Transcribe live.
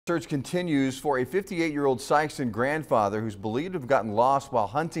Search continues for a 58-year-old Sikeston grandfather who's believed to have gotten lost while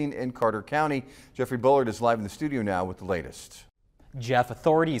hunting in Carter County. Jeffrey Bullard is live in the studio now with the latest. Jeff,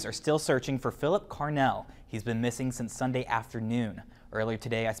 authorities are still searching for Philip Carnell. He's been missing since Sunday afternoon. Earlier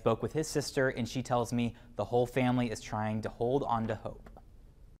today, I spoke with his sister, and she tells me the whole family is trying to hold on to hope.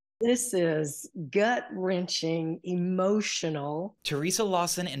 This is gut-wrenching, emotional. Teresa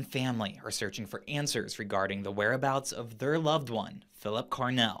Lawson and family are searching for answers regarding the whereabouts of their loved one, Philip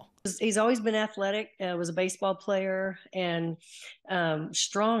Carnell. He's always been athletic, was a baseball player, and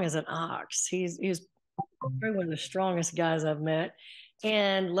strong as an ox. He's probably one of the strongest guys I've met,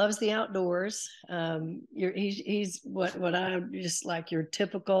 and loves the outdoors. He's what I just like your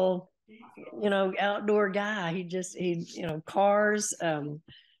typical, outdoor guy. He cars,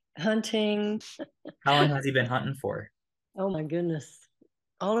 hunting. How long has he been hunting for? Oh my goodness,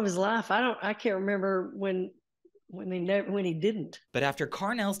 all of his life. I can't remember when he didn't. But after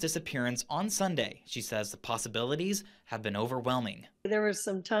Carnell's disappearance on Sunday, she says the possibilities have been overwhelming. There were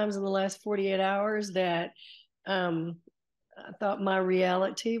some times in the last 48 hours that I thought my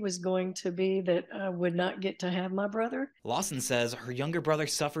reality was going to be that I would not get to have my brother. Lawson says her younger brother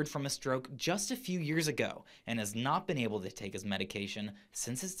suffered from a stroke just a few years ago and has not been able to take his medication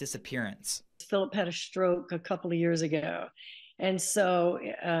since his disappearance. Philip had a stroke a couple of years ago, and so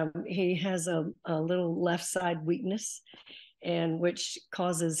he has a little left side weakness, and which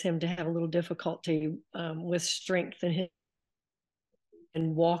causes him to have a little difficulty with strength in his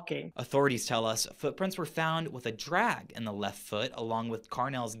and walking. Authorities tell us footprints were found with a drag in the left foot along with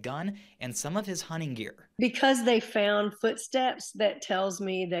Carnell's gun and some of his hunting gear. Because they found footsteps, that tells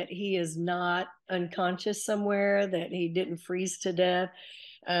me that he is not unconscious somewhere, that he didn't freeze to death.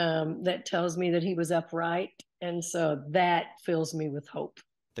 That tells me that he was upright, and so that fills me with hope.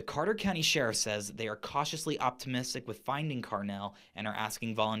 The Carter County Sheriff says they are cautiously optimistic with finding Carnell and are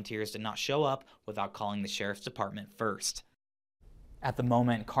asking volunteers to not show up without calling the Sheriff's Department first. At the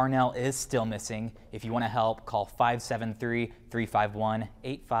moment, Carnell is still missing. If you want to help, call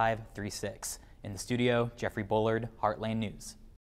 573-351-8536. In the studio, Jeffrey Bullard, Heartland News.